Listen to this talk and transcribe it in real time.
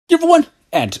Everyone,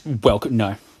 and welcome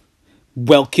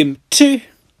to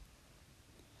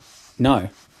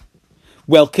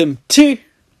welcome to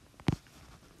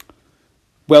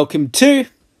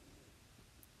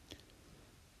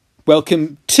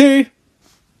welcome to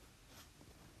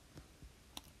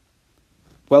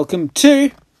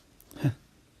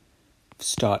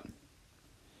start.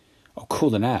 Oh,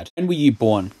 cool, an ad. When were you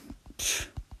born?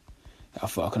 How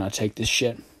far can I take this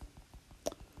shit?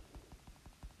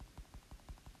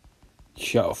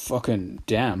 Yo, fucking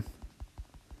damn.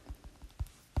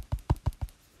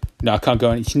 No, I can't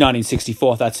go in. It's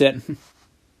 1964, that's it.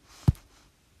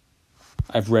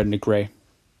 I've read and agree.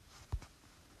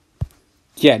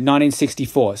 Yeah,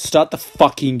 1964. Start the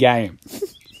fucking game.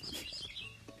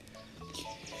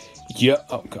 Yeah,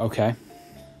 oh, okay.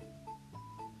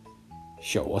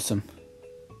 Sure, awesome.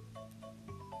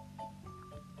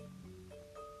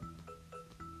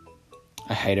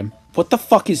 I hate him. What the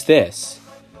fuck is this?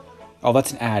 Oh,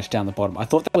 that's an ad down the bottom. I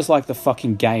thought that was like the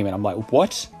fucking game, and I'm like,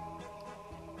 what?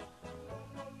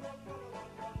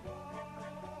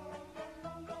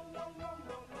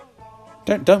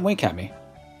 Don't wink at me.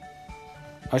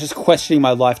 I was just questioning my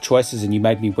life choices, and you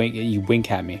made me wink. You wink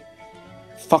at me.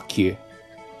 Fuck you.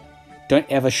 Don't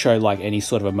ever show like any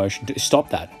sort of emotion.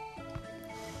 Stop that.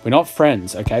 We're not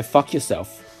friends, okay? Fuck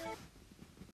yourself.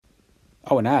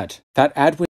 Oh, an ad. That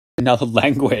ad was in another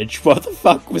language. What the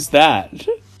fuck was that?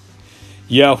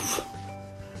 Yo.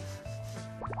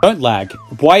 Don't lag.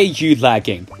 Why are you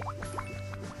lagging?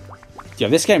 Yo,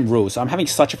 this game rules. I'm having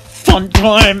such a fun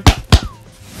time.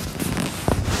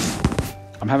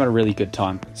 I'm having a really good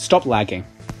time. Stop lagging.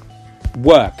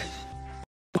 Work.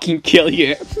 Fucking kill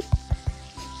you.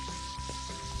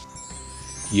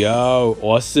 Yo,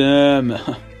 awesome.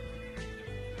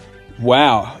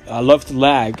 Wow, I love to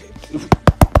lag.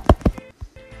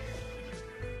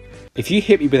 If you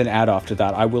hit me with an ad after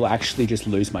that, I will actually just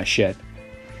lose my shit.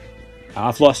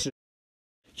 I've lost it.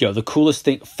 Yo, the coolest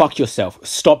thing... Fuck yourself.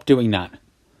 Stop doing that.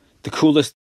 The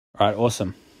coolest... Alright,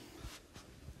 awesome.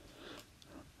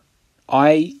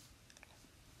 I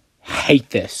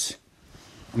hate this.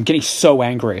 I'm getting so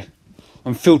angry.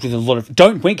 I'm filled with a lot of...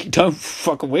 Don't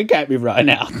fucking wink at me right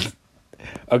now.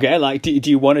 Okay, like, do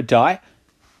you want to die?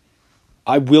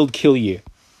 I will kill you.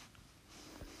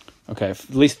 Okay, at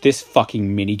least this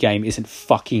fucking minigame isn't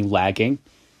fucking lagging.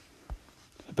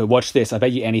 But watch this. I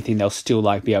bet you anything they'll still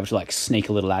like be able to like sneak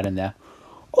a little ad in there.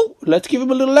 Oh, let's give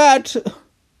him a little ad.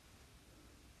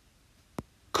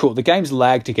 Cool, the game's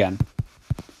lagged again.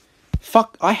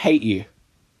 Fuck, I hate you.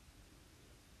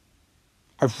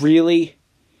 I really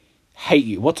hate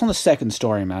you. What's on the second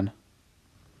story, man?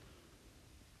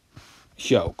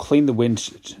 Yo, clean the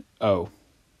wind. Oh.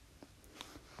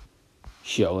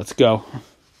 Yo, let's go.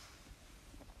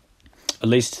 At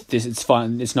least this it's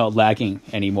fine. It's not lagging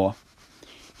anymore.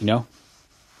 You know?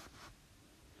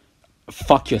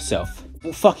 Fuck yourself.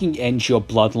 We'll fucking end your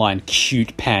bloodline,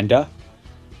 cute panda.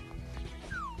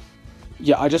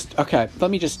 Yeah, okay,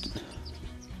 let me just...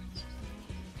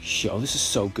 Yo, this is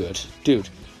so good. Dude.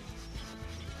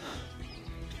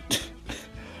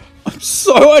 I'm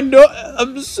so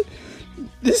annoyed.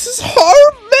 This is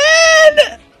hard,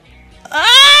 man!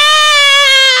 Ah!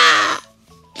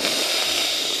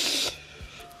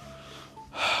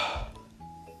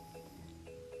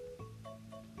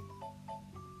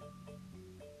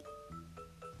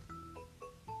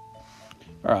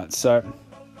 Alright, so...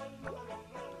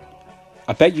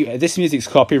 I bet you... This music's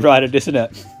copyrighted, isn't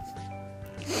it?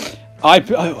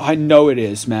 I know it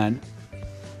is, man.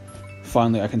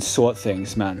 Finally, I can sort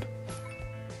things, man.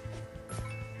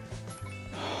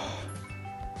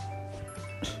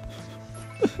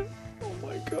 Oh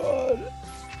my god.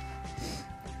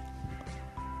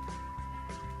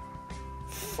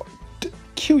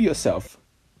 Kill yourself.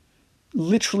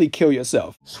 Literally kill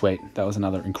yourself. Sweet, that was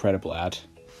another incredible ad.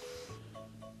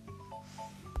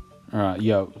 Alright,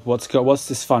 yo, what's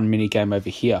this fun mini game over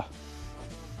here?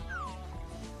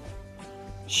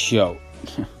 Yo.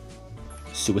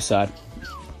 Suicide.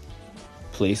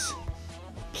 Please.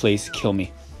 Please, kill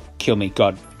me. Kill me,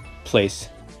 God. Please.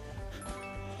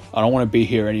 I don't want to be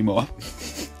here anymore.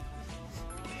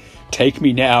 Take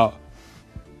me now.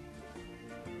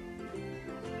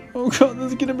 Oh god,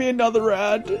 there's gonna be another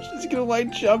ad. She's gonna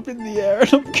like jump in the air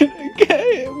and I'm gonna get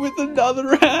hit with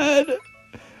another ad.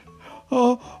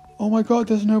 Oh my god,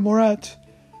 there's no more ads.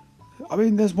 I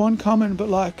mean, there's one coming, but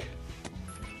like...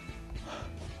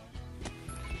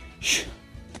 Shh.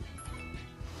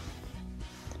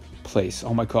 Please,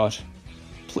 oh my god.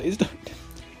 Please don't.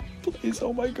 Please,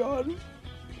 oh my god.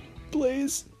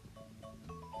 Please.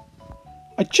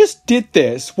 I just did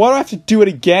this. Why do I have to do it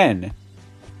again?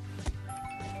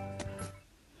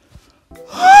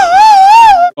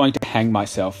 going to hang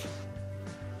myself.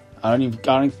 I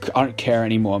don't care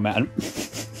anymore, man.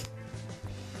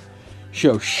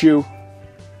 Yo, shoo.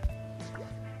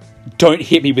 Don't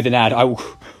hit me with an ad. I will.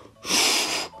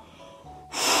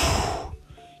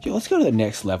 Yo, let's go to the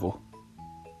next level.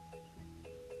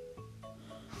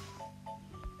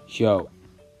 Yo.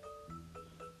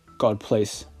 God,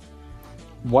 please.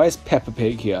 Why is Peppa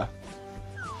Pig here?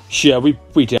 Yeah, we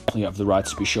definitely have the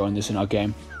rights to be showing this in our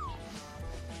game.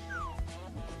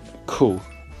 Cool.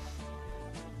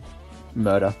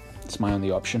 Murder. It's my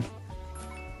only option.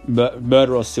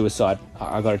 Murder or suicide.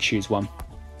 I gotta choose one.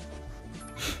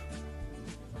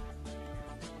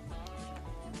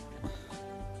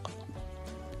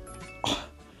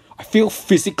 I feel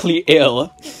physically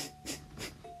ill.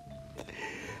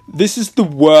 This is the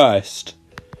worst.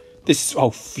 This is...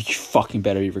 Oh, you fucking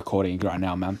better be recording right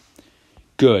now, man.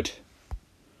 Good.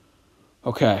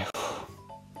 Okay.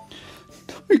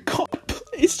 God,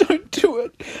 please don't do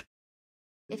it.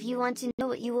 If you want to know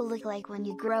what you will look like when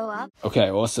you grow up.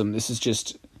 Okay, awesome. This is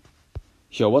just...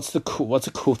 Yo, what's a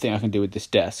cool thing I can do with this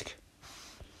desk?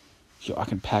 Yo, I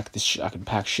can pack this I can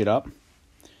pack shit up.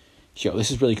 Yo,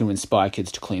 this is really going to inspire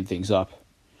kids to clean things up.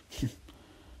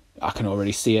 I can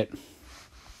already see it.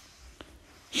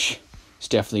 It's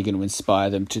definitely going to inspire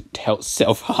them to help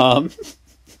self-harm.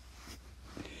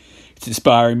 It's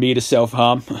inspiring me to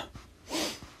self-harm.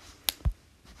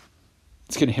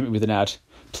 It's going to hit me with an ad.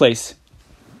 Please.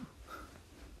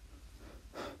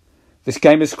 This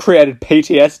game has created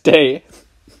PTSD.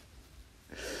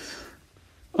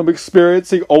 I'm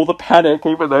experiencing all the panic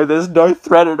even though there's no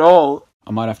threat at all.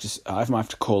 I might have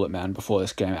to call it, man, before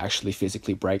this game actually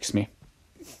physically breaks me.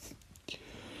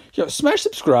 Yo, smash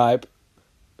subscribe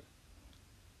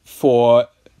for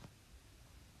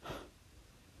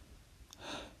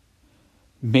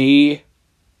me,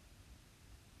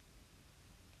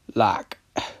 like,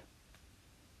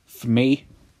 for me.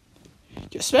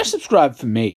 Yo, smash subscribe for me.